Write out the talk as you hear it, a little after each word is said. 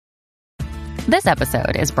This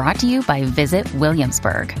episode is brought to you by Visit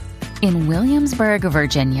Williamsburg. In Williamsburg,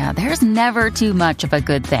 Virginia, there's never too much of a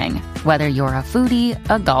good thing. Whether you're a foodie,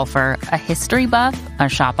 a golfer, a history buff, a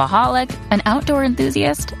shopaholic, an outdoor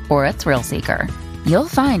enthusiast, or a thrill seeker, you'll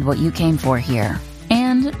find what you came for here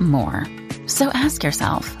and more. So ask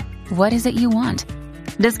yourself, what is it you want?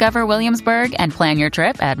 Discover Williamsburg and plan your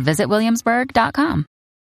trip at visitwilliamsburg.com.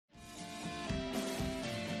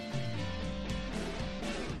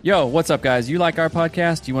 Yo, what's up, guys? You like our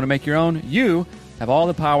podcast? You want to make your own? You have all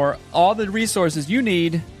the power, all the resources you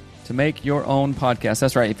need to make your own podcast.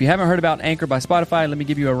 That's right. If you haven't heard about Anchor by Spotify, let me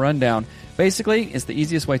give you a rundown. Basically, it's the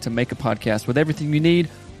easiest way to make a podcast with everything you need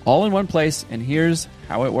all in one place, and here's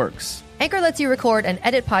how it works. Anchor lets you record and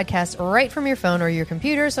edit podcasts right from your phone or your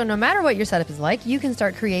computer, so no matter what your setup is like, you can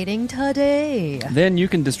start creating today. Then you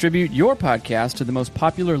can distribute your podcast to the most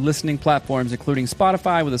popular listening platforms, including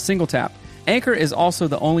Spotify, with a single tap. Anchor is also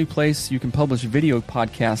the only place you can publish video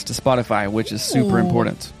podcasts to Spotify, which is super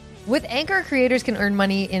important. With Anchor, creators can earn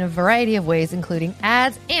money in a variety of ways, including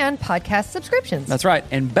ads and podcast subscriptions. That's right.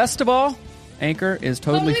 And best of all, Anchor is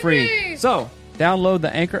totally free. So download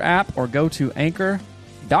the Anchor app or go to anchor.fm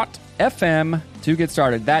to get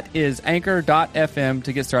started. That is anchor.fm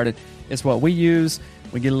to get started. It's what we use.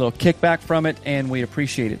 We get a little kickback from it, and we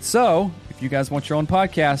appreciate it. So if you guys want your own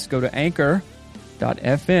podcast, go to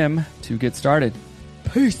anchor.fm to get started.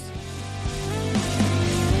 Peace.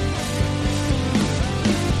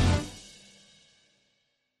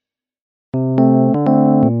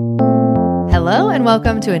 Hello and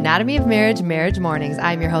welcome to Anatomy of Marriage, Marriage Mornings.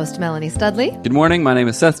 I'm your host, Melanie Studley. Good morning. My name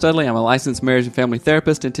is Seth Studley. I'm a licensed marriage and family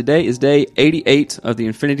therapist, and today is day 88 of the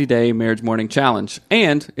Infinity Day Marriage Morning Challenge,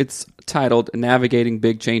 and it's titled Navigating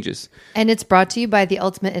Big Changes. And it's brought to you by the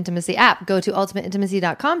Ultimate Intimacy app. Go to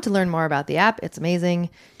ultimateintimacy.com to learn more about the app. It's amazing.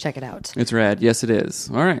 Check it out. It's rad. Yes, it is.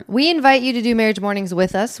 All right. We invite you to do Marriage Mornings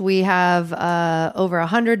with us. We have over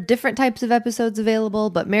 100 different types of episodes available,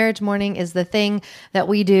 but Marriage Morning is the thing that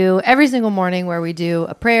we do every single morning, where we do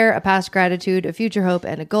a prayer, a past gratitude, a future hope,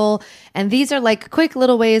 and a goal. And these are like quick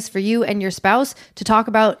little ways for you and your spouse to talk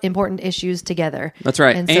about important issues together. That's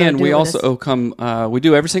right. And so we also we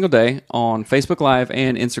do every single day on Facebook Live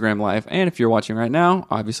and Instagram Live. And if you're watching right now,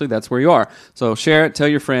 obviously that's where you are. So share it, tell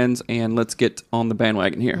your friends, and let's get on the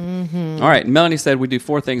bandwagon here. All right. Melanie said we do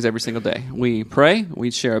 4 things every single day. We pray, we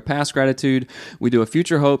share a past gratitude, we do a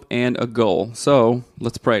future hope, and a goal. So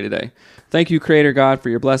let's pray today. Thank you, Creator God, for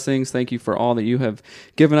your blessings. Thank you for all that you have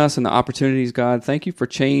given us and the opportunities, God. Thank you for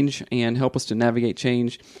change, and help us to navigate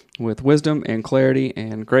change with wisdom and clarity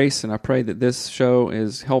and grace. And I pray that this show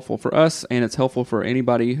is helpful for us, and it's helpful for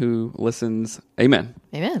anybody who listens. Amen.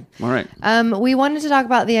 Amen. All right. We wanted to talk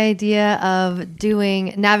about the idea of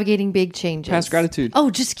navigating big changes. Past gratitude. Oh,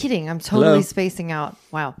 just kidding. I'm totally spacing out.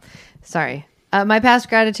 Wow. Sorry. My past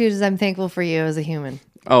gratitude is I'm thankful for you as a human.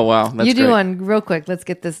 Oh, wow. That's you do great. one real quick. Let's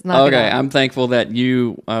get this. Okay. I'm thankful that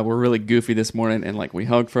you were really goofy this morning, and we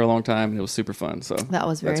hugged for a long time, and it was super fun. So that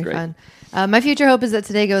was very fun. My future hope is that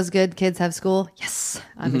today goes good. Kids have school. Yes.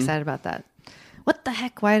 I'm excited about that. What the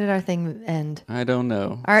heck? Why did our thing end? I don't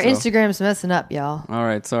know. Our Instagram's messing up, y'all. All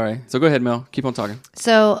right. Sorry. So go ahead, Mel. Keep on talking.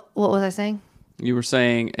 So what was I saying? You were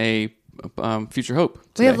saying a future hope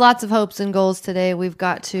today. We have lots of hopes and goals today. We've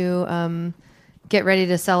got to get ready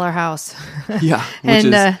to sell our house. Yeah.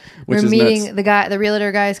 We're meeting nuts. The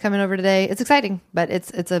realtor guy is coming over today. It's exciting, but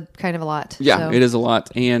it's a kind of a lot. Yeah, it is a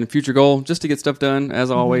lot. And future goal, just to get stuff done.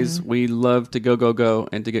 As always, we love to go,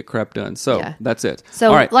 and to get crap done. So that's it. So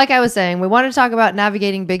all right. Like I was saying, we wanted to talk about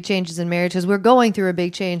navigating big changes in marriage, because we're going through a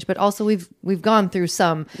big change, but also we've gone through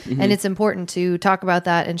some, and it's important to talk about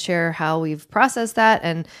that and share how we've processed that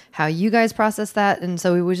and how you guys process that. And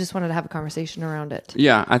so we just wanted to have a conversation around it.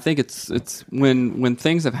 Yeah, I think it's when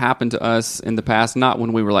things have happened to us in the past, not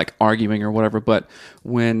when we were arguing or whatever, but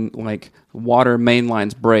when water main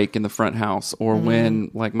lines break in the front house, or when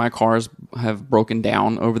my cars have broken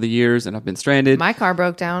down over the years and I've been stranded. My car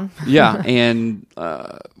broke down. Yeah, and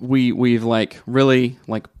we've really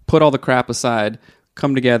put all the crap aside,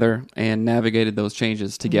 come together and navigated those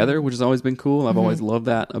changes together, which has always been cool. I've always loved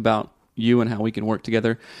that about you and how we can work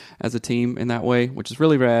together as a team in that way, which is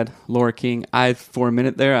really rad. Laura King, for a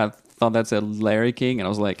minute there, I thought that said Larry King, and I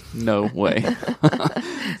was like, no way.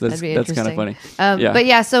 That's kind of funny. But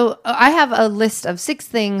yeah, so I have a list of 6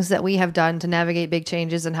 things that we have done to navigate big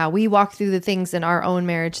changes, and how we walk through the things in our own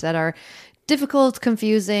marriage that are difficult,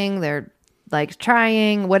 confusing, they're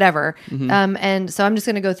trying, whatever. And so I'm just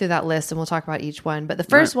going to go through that list, and we'll talk about each one. But the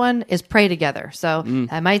first one is pray together. So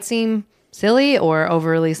that might seem silly or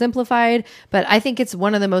overly simplified, but I think it's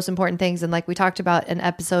one of the most important things. And like we talked about an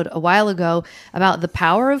episode a while ago about the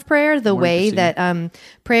power of prayer, the way that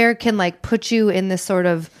prayer can like put you in this sort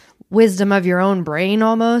of wisdom of your own brain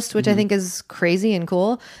almost, which I think is crazy and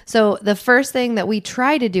cool. So the first thing that we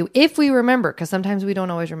try to do, if we remember, because sometimes we don't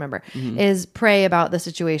always remember, is pray about the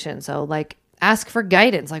situation. So like ask for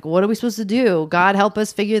guidance. Like, what are we supposed to do? God, help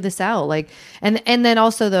us figure this out. Like, and then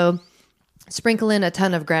also though, sprinkle in a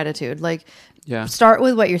ton of gratitude. Like start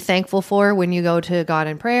with what you're thankful for when you go to God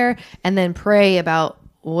in prayer, and then pray about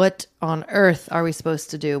what on earth are we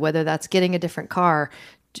supposed to do, whether that's getting a different car,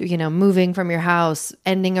 moving from your house,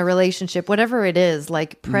 ending a relationship, whatever it is,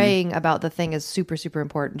 like praying about the thing is super, super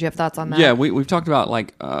important. Do you have thoughts on that? Yeah, we've talked about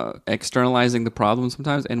like externalizing the problem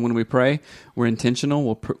sometimes. And when we pray, we're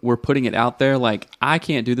intentional. We're putting it out there. Like, I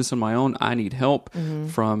can't do this on my own. I need help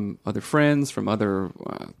from other friends, from other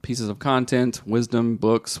pieces of content, wisdom,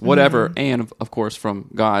 books, whatever. And of course from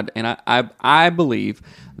God. And I believe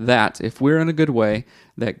that if we're in a good way,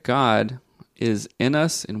 that God is in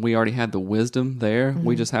us, and we already had the wisdom there.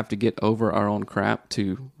 We just have to get over our own crap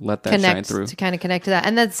to let that shine through. To kind of connect to that.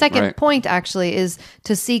 And the second point actually is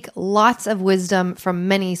to seek lots of wisdom from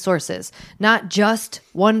many sources, not just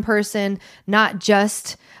one person, not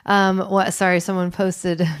just someone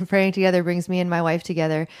posted praying together brings me and my wife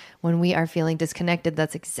together when we are feeling disconnected.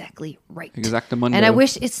 That's exactly right. Exactamundo. And I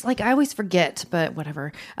wish it's like, I always forget, but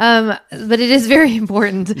whatever. But it is very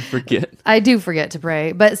important. You forget. I do forget to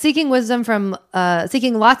pray, but seeking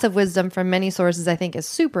lots of wisdom from many sources, I think is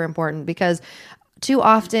super important, because too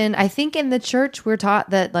often, I think in the church, we're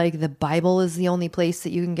taught that like the Bible is the only place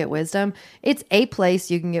that you can get wisdom. It's a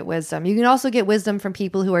place you can get wisdom. You can also get wisdom from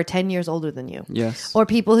people who are 10 years older than you. Yes. Or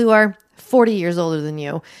people who are 40 years older than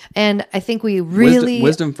you. And I think we really...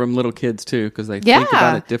 Wisdom from little kids too, because they think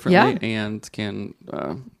about it differently and can...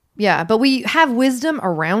 Yeah, but we have wisdom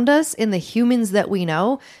around us in the humans that we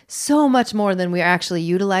know, so much more than we are actually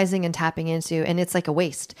utilizing and tapping into. And it's like a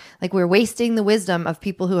waste. Like, we're wasting the wisdom of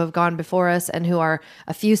people who have gone before us and who are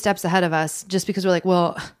a few steps ahead of us just because we're like,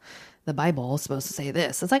 well, the Bible is supposed to say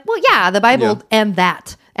this. It's like, well, yeah, the Bible and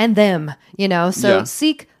that and them, So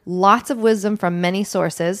seek lots of wisdom from many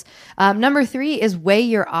sources. Number 3 is weigh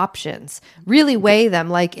your options. Really weigh them.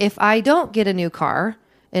 Like, if I don't get a new car,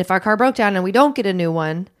 if our car broke down and we don't get a new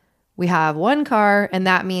one, we have one car, and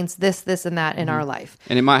that means this, and that in our life.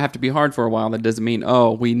 And it might have to be hard for a while. That doesn't mean,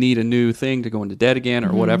 we need a new thing to go into debt again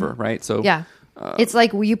or whatever, right? So it's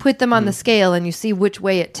like you put them on the scale and you see which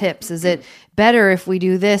way it tips. Is it better if we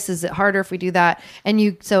do this? Is it harder if we do that?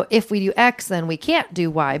 So if we do X, then we can't do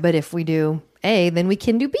Y. But if we do A, then we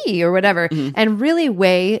can do B or whatever, and really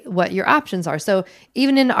weigh what your options are. So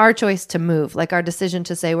even in our choice to move, like our decision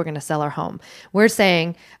to say we're going to sell our home, we're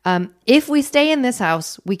saying, if we stay in this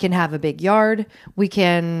house, we can have a big yard. We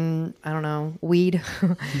can, weed.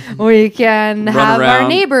 We can have our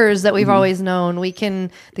neighbors that we've always known. The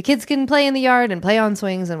kids can play in the yard and play on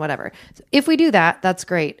swings and whatever. So if we do that, that's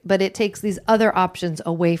great. But it takes these other options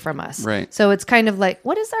away from us. Right. So it's kind of like,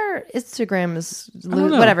 what is our Instagram's,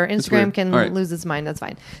 whatever. Instagram can lose its mind. That's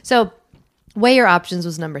fine. So weigh your options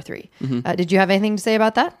was number 3. Did you have anything to say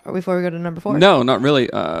about that, or before we go to number 4? No, not really.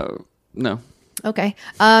 No. Okay.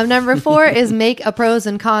 Number 4 is make a pros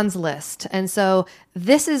and cons list. And so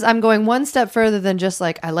I'm going one step further than just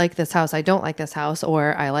like, I like this house, I don't like this house,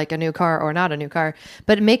 or I like a new car or not a new car,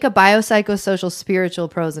 but make a biopsychosocial spiritual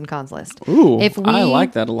pros and cons list. Ooh, I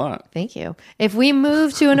like that a lot. Thank you. If we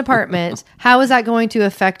move to an apartment, how is that going to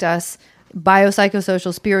affect us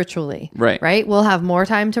biopsychosocial spiritually? Right? We'll have more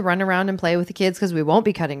time to run around and play with the kids because we won't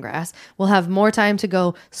be cutting grass. We'll have more time to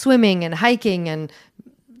go swimming and hiking and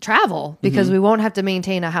travel because we won't have to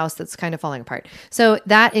maintain a house that's kind of falling apart. So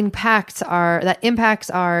that impacts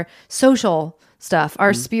our social stuff,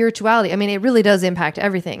 our spirituality. I mean, it really does impact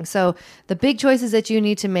everything. So the big choices that you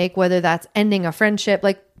need to make, whether that's ending a friendship,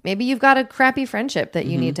 like maybe you've got a crappy friendship that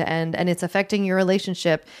you need to end and it's affecting your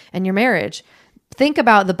relationship and your marriage. Think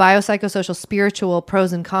about the biopsychosocial spiritual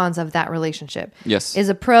pros and cons of that relationship. Yes. Is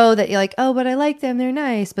a pro that you're like, oh, but I like them, they're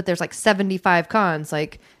nice, but there's like 75 cons,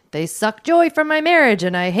 like they suck joy from my marriage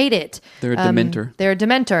and I hate it. They're a dementor. They're a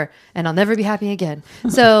dementor and I'll never be happy again.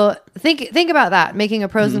 So think about that, making a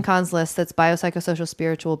pros and cons list that's biopsychosocial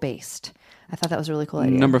spiritual based. I thought that was a really cool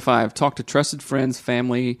idea. Number 5, talk to trusted friends,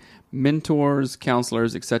 family, mentors,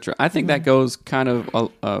 counselors, etc. I think that goes kind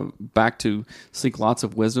of back to seek lots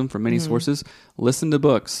of wisdom from many sources. Listen to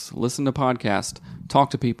books, listen to podcasts, talk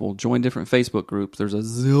to people, join different Facebook groups. There's a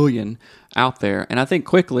zillion out there. And I think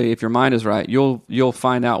quickly, if your mind is right, you'll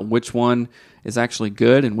find out which one is actually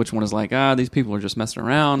good and which one is like, these people are just messing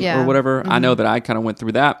around or whatever. I know that I kind of went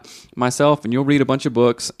through that myself, and you'll read a bunch of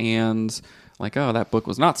books and like, oh, that book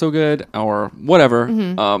was not so good or whatever.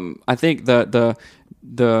 I think the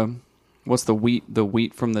what's the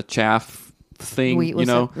wheat from the chaff thing, Wheat will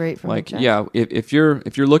separate from like the chaff. yeah, if you're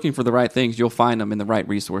looking for the right things, you'll find them in the right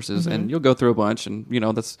resources, and you'll go through a bunch, and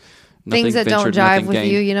that's things that don't ventured, jive nothing with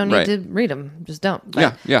gained. you don't need Right. to read them. Just don't.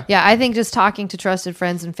 But Yeah. I think just talking to trusted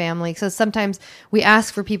friends and family, because sometimes we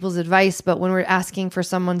ask for people's advice, but when we're asking for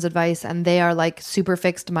someone's advice and they are like super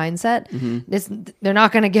fixed mindset, they're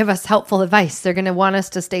not going to give us helpful advice. They're going to want us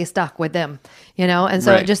to stay stuck with them, and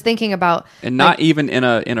so Right. just thinking about, and not even in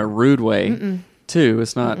a rude way too.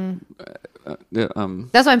 It's not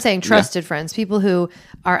that's why I'm saying trusted friends, people who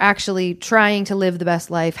are actually trying to live the best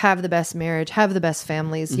life, have the best marriage, have the best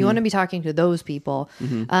families. You want to be talking to those people.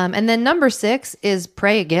 And then number 6 is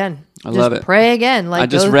pray again. I love it. Pray again. Like I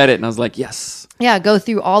just read it and I was like, yes. Yeah, go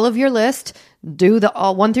through all of your list, do the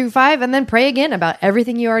all 1 through 5, and then pray again about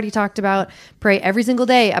everything you already talked about. Pray every single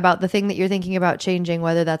day about the thing that you're thinking about changing,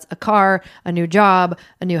 whether that's a car, a new job,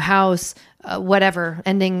 a new house, whatever,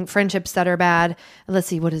 ending friendships that are bad. Let's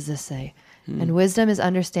see, what does this say? And wisdom is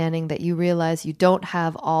understanding that you realize you don't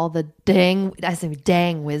have all the dang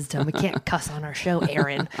wisdom. We can't cuss on our show,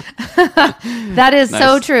 Aaron. That is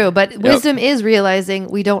so true. But wisdom is realizing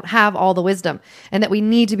we don't have all the wisdom and that we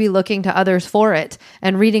need to be looking to others for it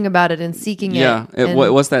and reading about it and seeking it. Yeah. And-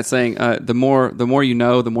 What's that saying? The more you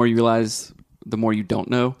know, the more you realize, the more you don't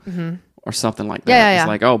know. Or something like that. Yeah. It's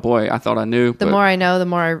like, oh boy, I thought I knew. The more I know, the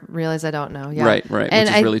more I realize I don't know. Yeah. Right. And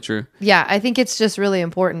Which is really true. Yeah, I think it's just really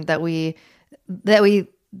important that we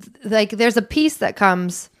like, there's a peace that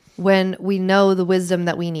comes when we know the wisdom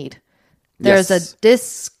that we need. There's Yes. a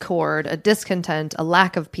discord, a discontent, a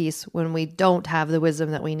lack of peace when we don't have the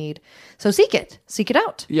wisdom that we need. So seek it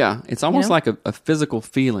out. Yeah. It's almost know? like a physical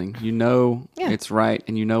feeling. It's right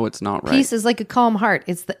and it's not right. Peace is like a calm heart.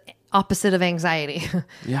 It's the opposite of anxiety.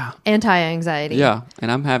 Yeah. Anti-anxiety. Yeah. And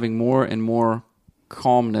I'm having more and more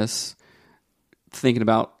calmness thinking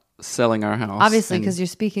about selling our house. Obviously, And because you're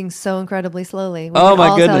speaking so incredibly slowly. We Oh, can my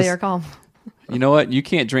all tell goodness. you're calm. you know what? You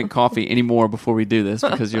can't drink coffee anymore before we do this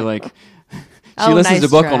because you're like, she Oh, listens nice to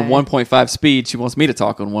book try. on 1.5 speed. She wants me to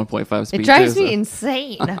talk on 1.5 speed. It drives too, me so.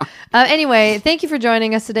 insane. Anyway, thank you for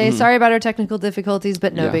joining us today. Sorry about our technical difficulties,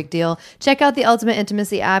 but no Mm-hmm. Yeah. big deal. Check out the Ultimate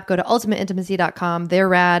Intimacy app. Go to ultimateintimacy.com. They're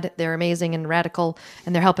rad. They're amazing and radical,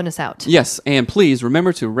 and they're helping us out. Yes, and please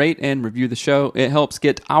remember to rate and review the show. It helps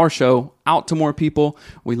get our show out to more people.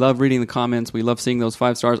 We love reading the comments. We love seeing those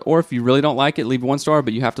 5 stars. Or if you really don't like it, leave 1 star,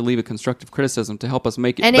 but you have to leave a constructive criticism to help us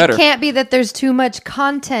make it And better. it can't be that there's too much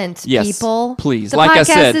content, Yes, people. please. The Like I podcast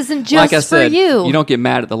said, isn't just for you. You don't get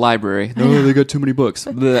mad at the library. Oh, they got too many books.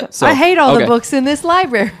 Blech. So, I hate all the okay. books in this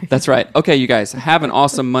library. That's right. Okay, you guys, have an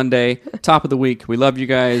awesome Monday. Top of the week. We love you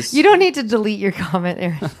guys. You don't need to delete your comment,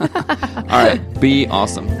 Aaron. All right, be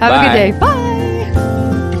awesome. Have Bye. a good day. Bye.